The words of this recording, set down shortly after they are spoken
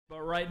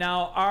right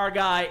now. Our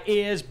guy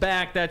is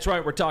back. That's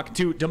right. We're talking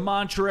to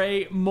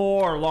Damontre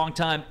Moore,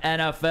 longtime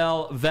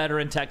NFL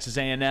veteran, Texas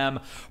A&M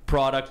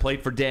product,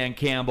 played for Dan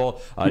Campbell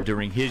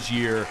during his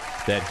year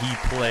that he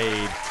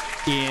played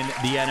in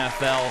the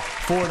NFL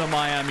for the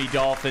Miami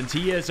Dolphins.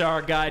 He is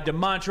our guy.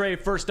 Damontre,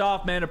 first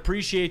off, man,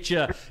 appreciate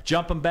you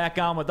jumping back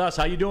on with us.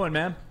 How you doing,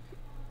 man?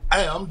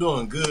 Hey, I'm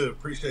doing good.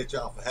 Appreciate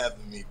y'all for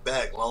having me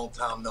back. Long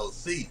time no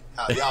see.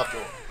 How y'all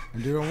doing?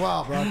 I'm doing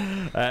well, bro.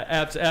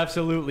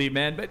 Absolutely,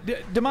 man. But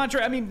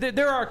Damontre, I mean,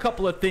 there are a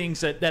couple of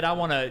things that I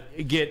want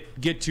to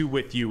get to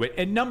with you.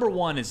 And number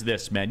one is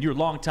this, man. You're a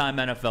longtime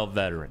NFL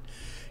veteran.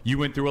 You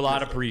went through a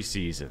lot of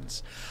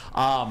preseasons.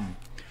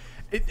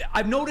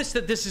 I've noticed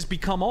that this has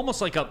become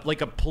almost like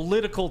a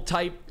political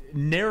type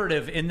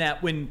narrative in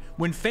that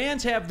when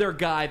fans have their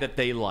guy that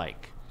they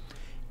like,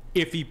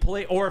 if he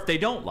play or if they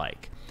don't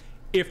like,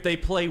 if they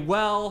play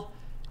well,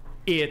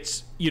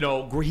 it's, you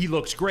know, he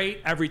looks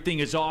great, everything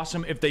is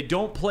awesome. If they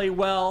don't play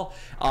well,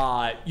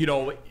 you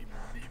know,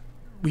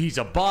 he's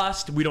a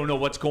bust. We don't know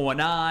what's going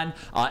on.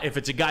 If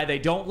it's a guy they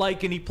don't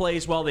like and he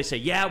plays well, they say,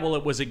 yeah, well,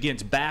 it was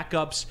against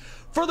backups.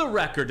 For the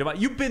record,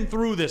 you've been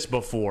through this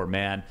before,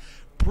 man.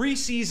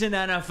 Preseason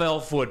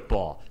NFL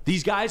football.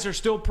 These guys are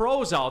still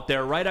pros out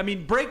there, right? I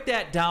mean, break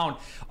that down.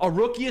 A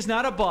rookie is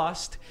not a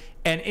bust,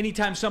 and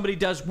anytime somebody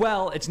does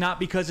well, it's not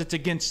because it's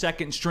against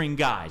second-string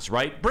guys,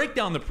 right? Break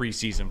down the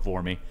preseason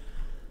for me.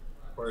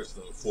 First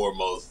and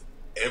foremost,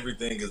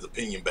 everything is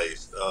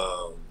opinion-based.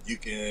 You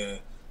can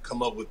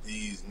come up with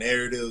these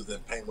narratives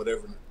and paint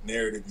whatever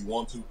narrative you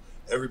want to.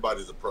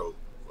 Everybody's a pro.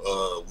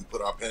 We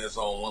put our pants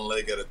on one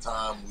leg at a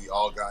time. We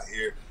all got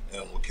here,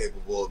 and we're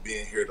capable of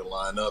being here to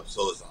line up.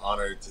 So it's an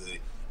honor to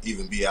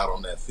even be out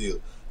on that field.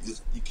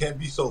 You can't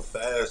be so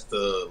fast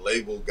to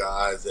label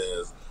guys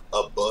as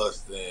a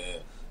bust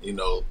and, you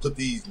know, put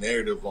these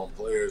narratives on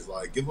players.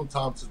 Like, give them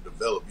time to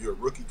develop. You're a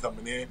rookie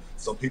coming in.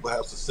 Some people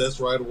have success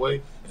right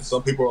away, and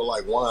some people are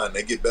like wine.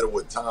 They get better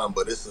with time,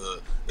 but it's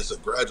a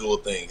gradual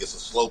thing. It's a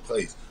slow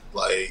pace.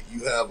 Like,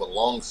 you have a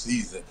long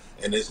season,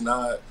 and it's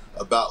not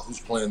about who's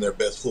playing their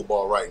best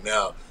football right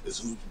now. It's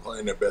who's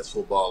playing their best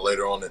football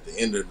later on at the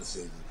end of the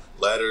season.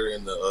 Later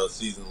in the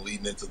season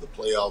leading into the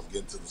playoffs,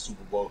 getting to the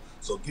Super Bowl.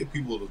 So give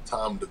people the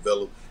time to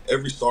develop.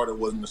 Every starter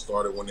wasn't a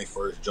starter when they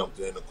first jumped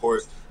in. Of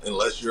course,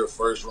 unless you're a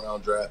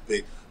first-round draft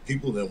pick,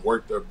 people then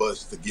work their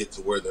butts to get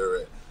to where they're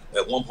at.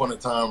 At one point in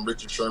time,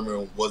 Richard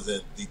Sherman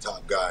wasn't the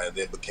top guy and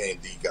then became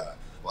the guy.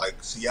 Like,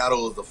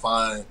 Seattle is a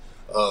fine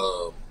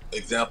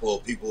example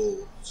of people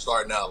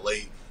starting out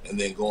late and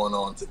then going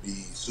on to be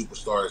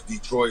superstars.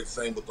 Detroit,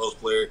 same with those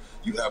players.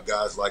 You have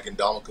guys like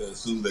Damontre and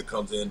Sue that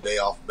comes in day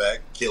off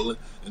back, killing,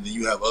 and then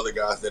you have other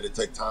guys that it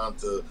take time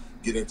to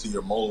get into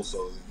your mold.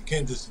 So you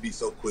can't just be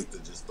so quick to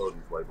just throw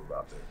these labels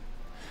out there.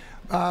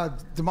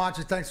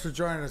 Damontre, thanks for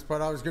joining us, but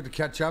always good to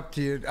catch up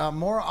to you.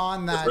 More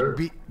on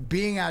that,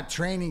 being at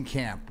training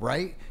camp,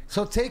 right?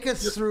 So take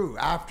us through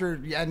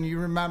after, and you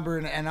remember,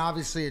 and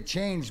obviously it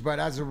changed, but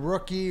as a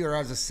rookie or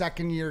as a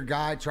second-year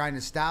guy trying to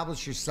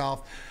establish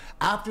yourself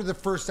after the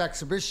first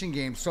exhibition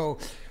game. So,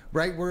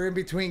 right, we're in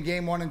between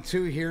game 1 and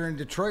 2 here in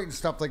Detroit and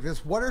stuff like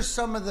this. What are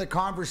some of the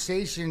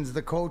conversations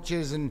the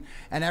coaches and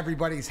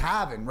everybody's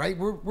having, right?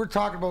 We're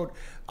talking about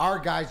our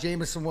guys,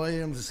 Jameson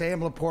Williams,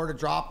 Sam Laporta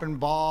dropping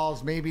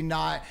balls, maybe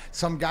not.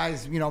 Some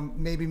guys, you know,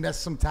 maybe miss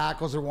some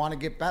tackles or want to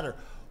get better.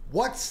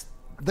 What's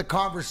the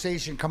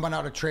conversation coming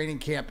out of training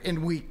camp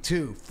in week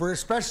 2 for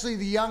especially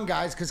the young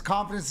guys, because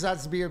confidence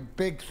has to be a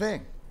big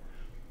thing?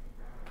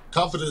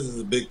 Confidence is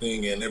a big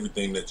thing in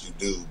everything that you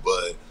do,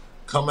 but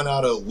coming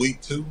out of week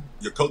 2,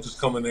 your coach is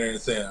coming there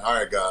and saying, all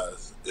right,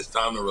 guys, it's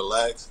time to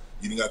relax.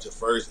 You done got your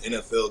first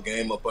NFL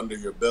game up under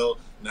your belt.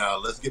 Now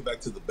let's get back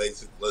to the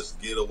basics. Let's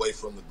get away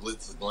from the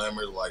glitz and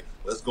glamour. Like,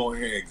 let's go in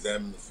here and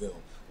examine the film.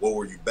 What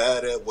were you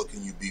bad at? What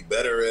can you be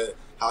better at?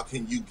 How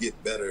can you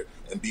get better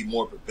and be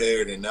more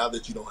prepared? And now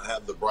that you don't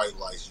have the bright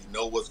lights, you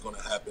know what's going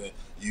to happen.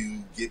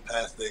 You get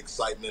past the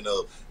excitement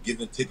of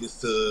giving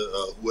tickets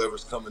to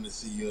whoever's coming to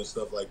see you and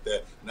stuff like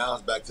that. Now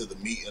it's back to the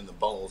meat and the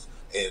bones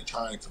and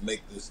trying to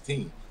make this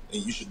team.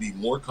 And you should be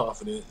more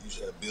confident. You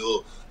should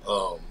build.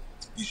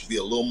 You should be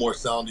a little more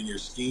sound in your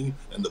scheme,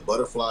 and the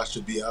butterfly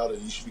should be out,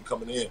 and you should be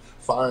coming in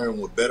firing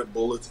with better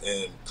bullets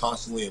and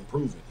constantly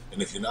improving.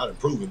 And if you're not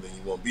improving, then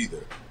you won't be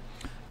there.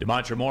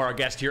 Damontre Moore, our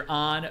guest here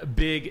on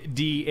Big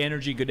D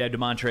Energy. Good to have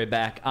Damontre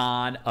back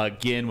on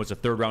again. Was a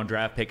third-round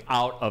draft pick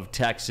out of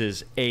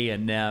Texas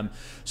A&M.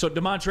 So,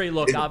 Damontre,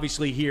 look,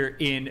 obviously here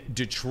in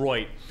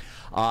Detroit,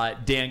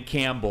 Dan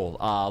Campbell,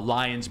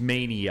 Lions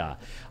Mania,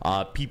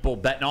 people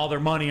betting all their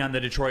money on the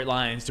Detroit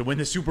Lions to win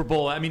the Super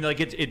Bowl. I mean, like,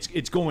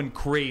 it's going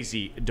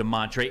crazy,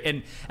 Damontre.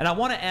 And I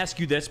want to ask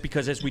you this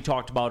because, as we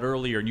talked about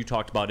earlier and you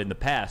talked about in the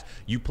past,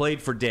 you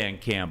played for Dan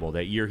Campbell.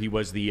 That year he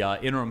was the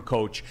interim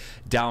coach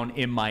down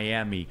in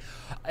Miami.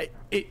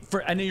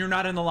 I know you're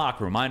not in the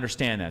locker room. I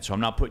understand that, so I'm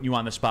not putting you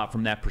on the spot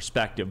from that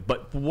perspective.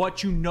 But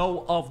what you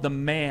know of the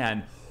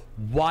man,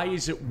 why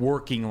is it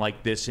working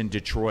like this in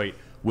Detroit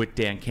with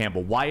Dan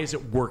Campbell? Why is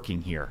it working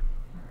here?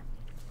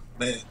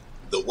 Man,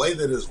 the way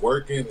that it's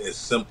working is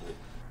simple.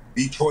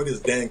 Detroit is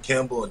Dan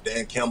Campbell, and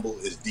Dan Campbell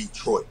is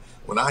Detroit.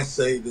 When I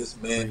say this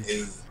man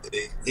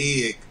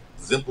he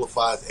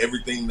exemplifies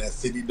everything that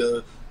city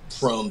does,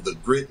 from the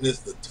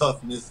gritness, the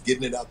toughness,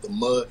 getting it out the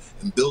mud,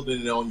 and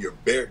building it on your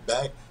bare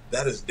back.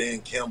 That is Dan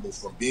Campbell,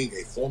 from being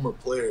a former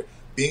player,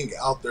 being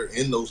out there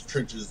in those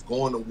trenches,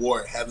 going to war,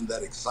 and having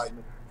that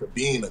excitement, to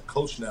being a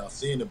coach now,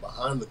 seeing it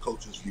behind the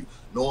coach's view,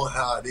 knowing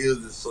how it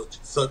is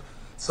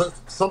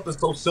something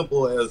so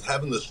simple as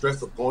having the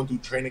stress of going through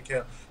training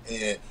camp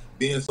and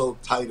being so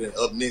tight and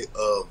up-knit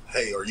of,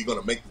 hey, are you going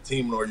to make the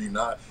team or are you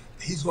not?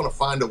 He's going to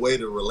find a way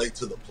to relate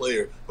to the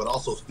player, but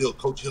also still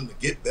coach him to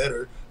get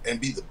better and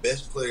be the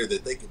best player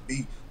that they can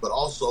be, but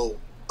also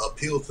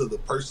appeal to the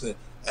person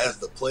as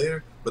the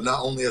player, but not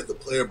only as the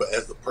player, but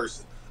as the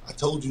person. I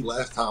told you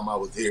last time I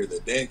was here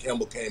that Dan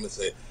Campbell came and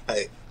said,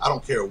 hey, I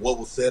don't care what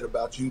was said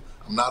about you.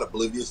 I'm not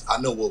oblivious. I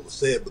know what was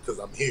said because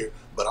I'm here,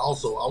 but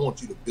also I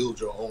want you to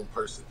build your own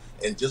person.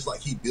 And just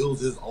like he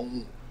builds his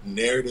own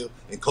narrative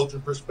and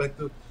coaching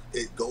perspective,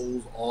 it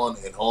goes on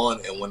and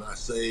on. And when I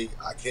say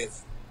I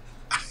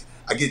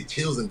get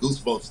chills and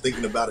goosebumps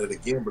thinking about it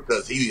again,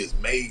 because he is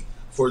made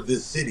for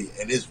this city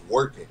and it's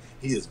working.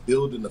 He is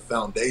building the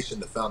foundation.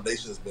 The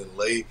foundation has been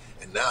laid,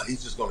 and now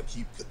he's just going to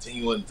keep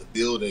continuing to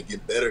build and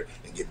get better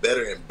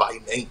and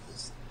biting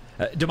ankles.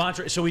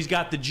 Damontre, so he's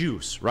got the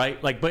juice,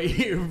 right? But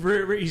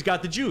he's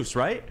got the juice,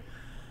 right?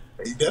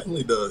 He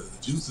definitely does.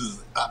 The juice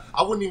is,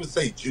 I wouldn't even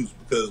say juice,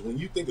 because when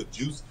you think of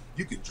juice,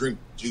 you can drink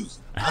juice.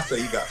 I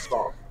say he got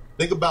sauce.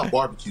 Think about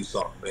barbecue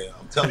sauce, man.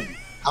 I'm telling you.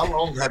 How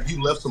long have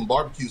you left some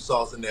barbecue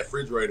sauce in that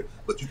refrigerator,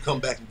 but you come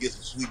back and get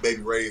some Sweet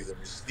Baby Ray's and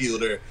it's still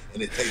there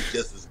and it tastes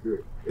just as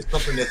good? It's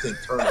something that's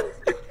internal.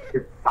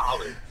 It's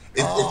solid.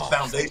 It's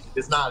foundation.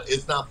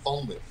 It's not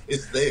foaming.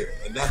 It's there.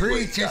 And that's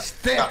Preach, it's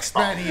thick,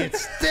 Spenny.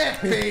 It's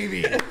thick,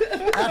 baby.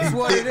 That's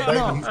what it is.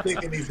 No. He's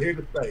thick and he's here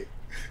to stay.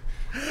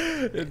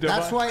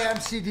 That's why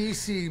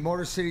MCDC,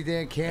 Motor City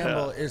Dan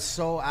Campbell, is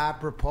so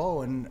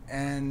apropos,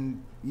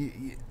 and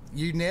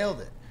you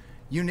nailed it.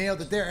 You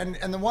nailed it there.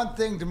 And the one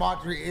thing,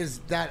 Damontre, is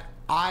that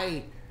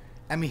I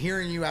am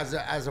hearing you as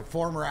a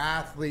former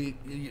athlete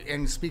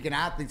and speaking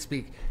athlete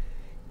speak.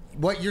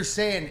 What you're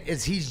saying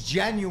is he's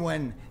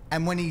genuine,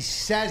 and when he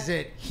says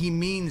it, he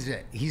means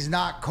it. He's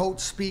not coach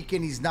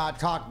speaking. He's not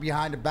talking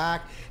behind the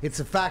back. It's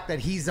the fact that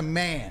he's a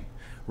man,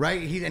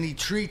 right? And he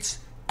treats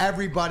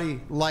everybody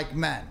like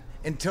men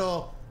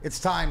until it's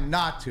time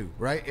not to,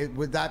 right?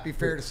 Would that be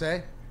fair to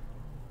say?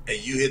 And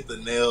you hit the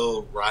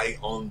nail right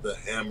on the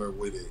hammer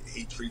with it.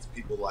 He treats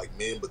people like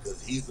men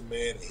because he's a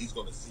man, and he's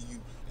going to see you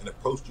and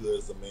approach you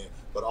as a man.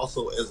 But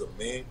also as a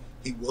man,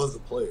 he was a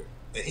player,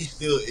 and he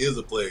still is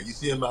a player. You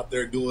see him out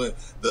there doing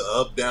the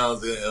up,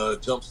 downs,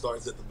 and jump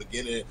starts at the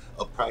beginning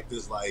of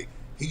practice. Like,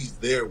 he's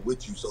there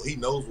with you, so he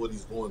knows what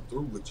he's going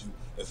through with you.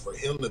 And for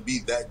him to be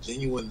that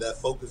genuine, that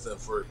focused, and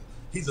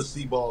he's a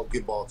see ball,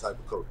 get ball type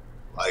of coach.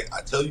 Like,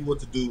 I tell you what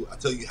to do, I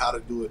tell you how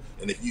to do it,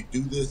 and if you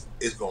do this,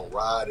 it's going to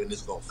ride and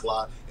it's going to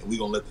fly, and we're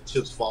going to let the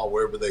chips fall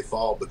wherever they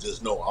fall, but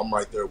just know I'm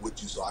right there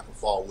with you so I can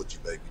fall with you,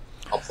 baby.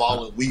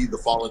 We either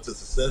fall into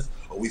success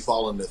or we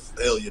fall into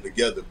failure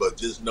together, but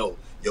just know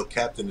your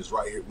captain is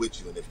right here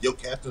with you, and if your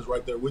captain's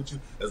right there with you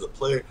as a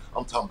player,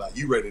 I'm talking about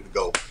you ready to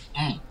go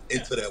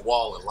into that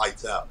wall and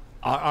lights out.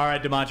 All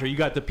right, Damontre, you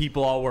got the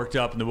people all worked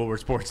up in the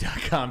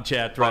WoodwardSports.com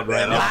chat thread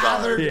right now.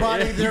 Bothered,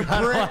 buddy. They're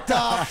bricked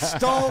up,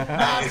 stoked,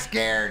 not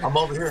scared. I'm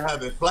over here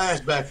having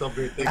flashbacks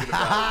over here thinking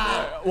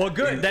about it. Well,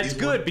 good. That's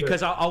good,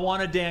 because I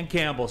want a Dan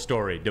Campbell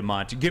story,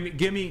 Damontre.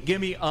 Give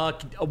me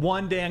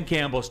one Dan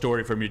Campbell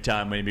story from your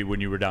time, maybe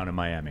when you were down in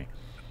Miami.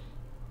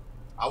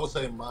 I would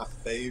say my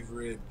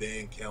favorite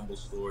Dan Campbell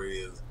story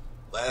is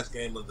last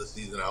game of the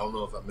season. I don't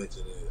know if I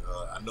mentioned it.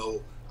 I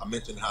know I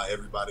mentioned how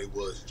everybody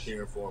was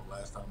cheering for him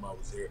last time I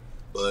was here,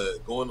 but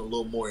going a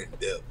little more in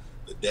depth,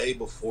 the day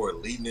before,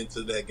 leading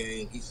into that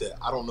game, he said,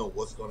 I don't know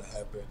what's going to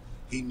happen.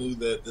 He knew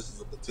that this is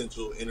a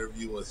potential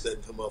interview and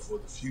setting him up for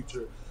the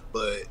future,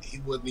 but he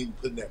wasn't even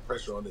putting that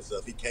pressure on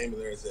himself. He came in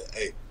there and said,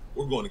 hey,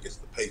 we're going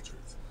against the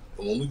Patriots.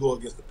 And when we go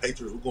against the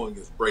Patriots, we're going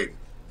against Brady,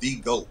 the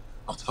GOAT.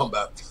 I'm talking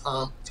about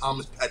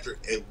Thomas Patrick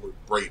Edward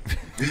Brady.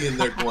 We in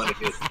there going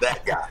against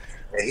that guy.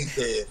 And he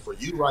said, for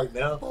you right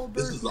now,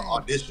 this is an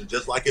audition.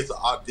 Just like it's an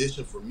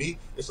audition for me,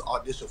 it's an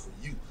audition for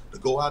you to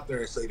go out there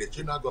and say that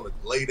you're not going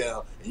to lay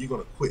down and you're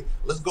going to quit.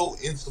 Let's go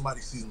in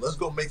somebody's season. Let's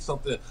go make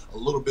something a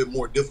little bit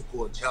more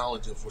difficult and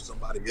challenging for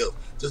somebody else.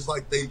 Just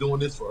like they doing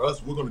this for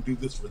us, we're going to do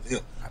this for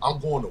them. I'm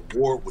going to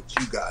war with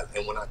you guys.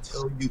 And when I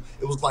tell you,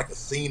 it was like a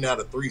scene out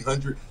of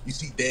 300. You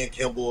see Dan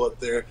Campbell up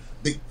there,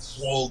 big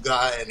swole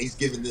guy, and he's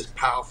giving this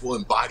powerful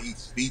embodied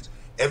speech.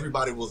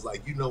 Everybody was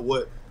like, you know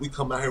what? We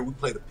come out here, we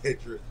play the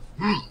Patriots.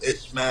 It's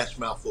smash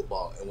mouth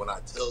football. And when I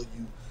tell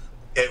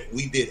you,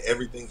 we did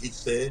everything he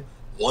said,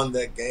 won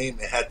that game,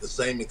 and had the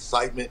same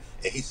excitement.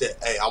 And he said,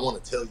 hey, I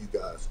want to tell you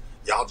guys,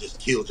 y'all just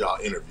killed y'all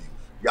interview.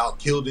 Y'all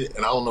killed it,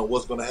 and I don't know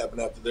what's going to happen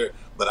after there,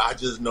 but I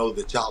just know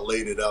that y'all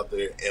laid it out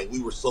there, and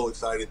we were so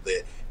excited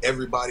that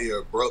everybody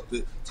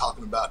erupted,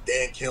 talking about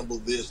Dan Campbell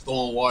this,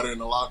 throwing water in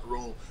the locker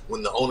room.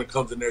 When the owner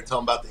comes in there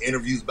talking about the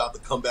interview's about to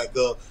come back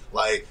up,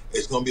 like,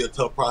 it's going to be a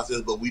tough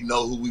process, but we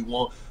know who we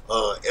want.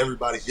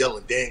 Everybody's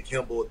yelling Dan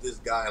Campbell at this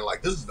guy, and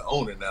like, this is the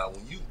owner now.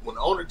 When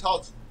the owner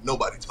talks,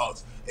 nobody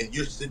talks, and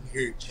you're sitting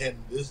here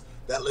chanting this,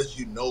 that lets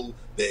you know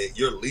that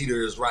your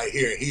leader is right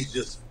here, and he's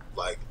just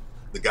like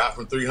the guy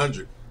from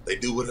 300. They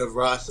do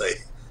whatever I say.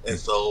 And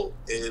so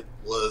it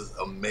was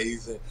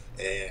amazing.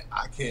 And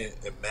I can't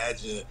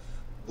imagine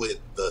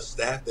with the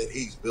staff that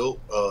he's built.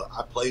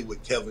 I played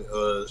with Kevin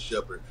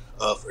Shepard.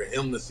 For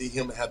him to see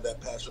him have that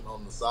passion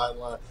on the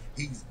sideline,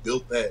 he's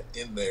built that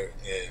in there.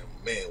 And,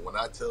 man, when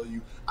I tell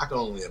you, I can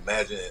only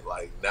imagine it,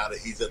 like, now that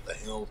he's at the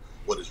helm,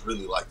 what it's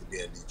really like to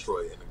be in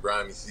Detroit in a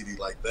grimy city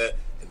like that,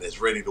 and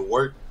it's ready to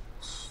work.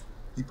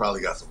 He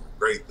probably got some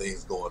great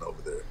things going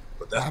over there.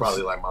 But that's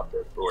probably like my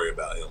best story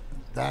about him.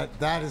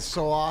 That is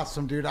so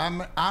awesome, dude.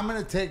 I'm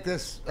gonna take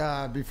this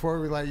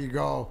before we let you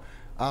go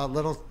a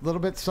little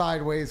bit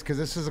sideways, because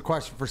this is a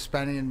question for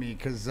Spenny and me,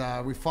 because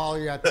we follow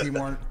you at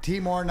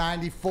Timor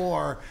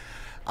 94.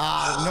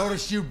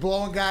 Noticed you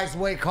blowing guys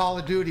away Call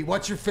of Duty.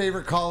 What's your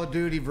favorite Call of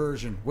Duty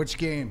version? Which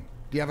game?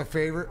 Do you have a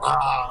favorite?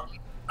 I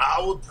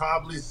would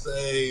probably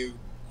say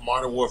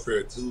Modern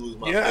Warfare 2 is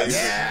my favorite.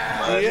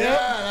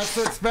 Yeah, that's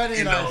what Spenny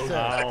and I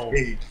said.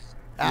 We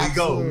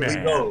go.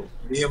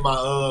 Me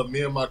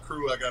and my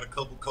crew. I got a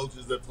couple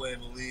coaches that play in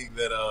the league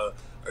that are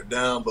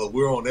down, but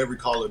we're on every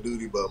Call of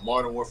Duty. But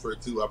Modern Warfare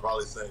 2, I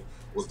probably say,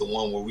 was the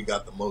one where we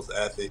got the most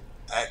active,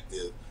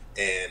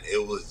 and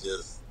it was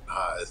just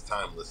it's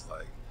timeless.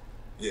 Like,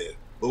 yeah.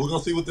 But we're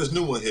gonna see what this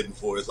new one hitting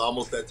for. It's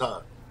almost that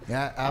time.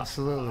 Yeah,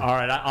 absolutely. All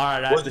right.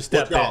 I have to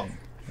step in.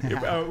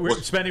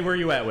 Spenny, where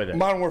you at with it?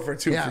 Modern Warfare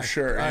 2 for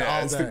sure.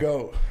 Yeah, it's the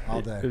GOAT.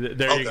 All day.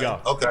 There you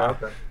go. Okay.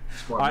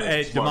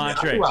 Hey,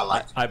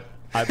 Damontre,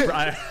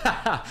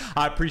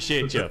 I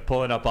appreciate you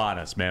pulling up on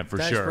us, man, for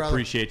sure. Brother.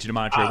 Appreciate you,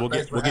 Damontre.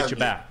 We'll get you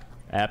back.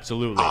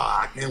 Absolutely.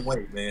 I can't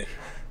wait, man.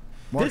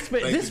 This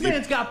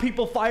man's got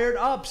people fired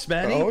up,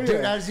 Spenny. Oh, yeah.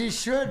 Dude, as he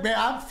should, man.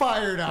 I'm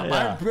fired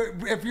up.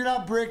 Yeah. If you're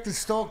not bricked and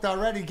stoked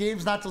already,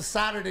 game's not till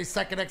Saturday,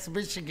 second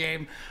exhibition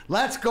game.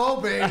 Let's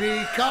go,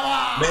 baby. Come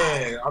on.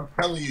 Man, I'm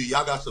telling you,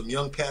 y'all got some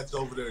young cats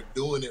over there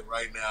doing it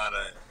right now.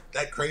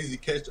 That crazy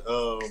catch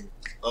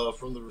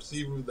from the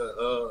receiver,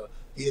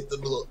 he hit the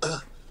little...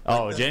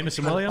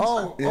 Jamison Williams?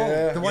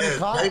 The one he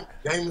caught?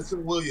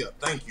 Jamison Williams.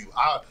 Thank you.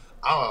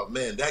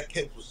 Man, that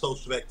catch was so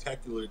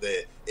spectacular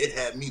that it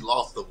had me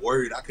lost the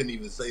word. I couldn't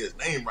even say his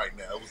name right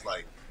now. It was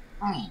like,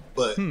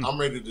 but I'm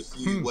ready to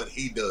see what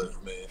he does,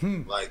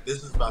 man. Like,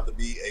 this is about to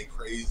be a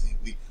crazy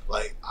week.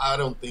 Like, I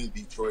don't think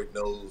Detroit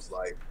knows,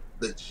 like,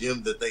 the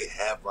gym that they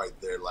have right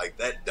there. Like,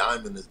 that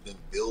diamond has been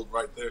built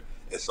right there.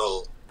 And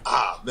so,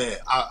 man,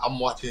 I'm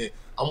watching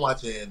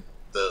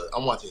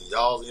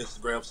y'all's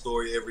Instagram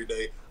story every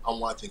day. I'm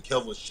watching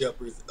Kevin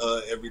Shepard's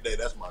every day.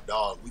 That's my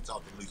dog. We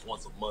talk at least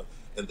once a month.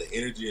 And the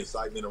energy and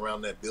excitement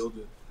around that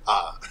building.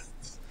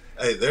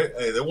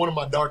 They're one of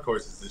my dark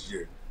horses this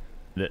year.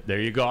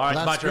 There you go. All right,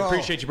 Damontre,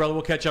 appreciate you, brother.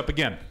 We'll catch up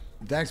again.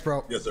 Thanks,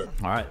 bro. Yes, sir.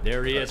 All right,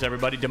 there he is,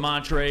 everybody.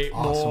 Damontre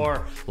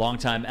Moore,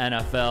 longtime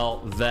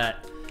NFL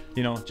vet.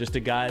 You know, just a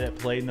guy that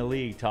played in the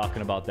league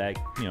talking about that,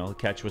 the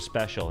catch was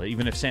special.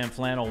 Even if Sam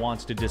Flannel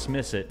wants to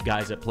dismiss it,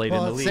 guys that played in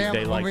the league,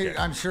 they like it.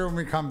 I'm sure when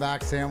we come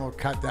back, Sam will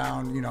cut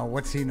down,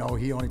 what's he know?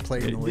 He only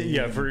played in the league.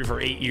 Yeah, for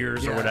 8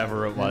 years or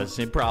whatever it was.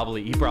 He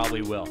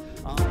probably will.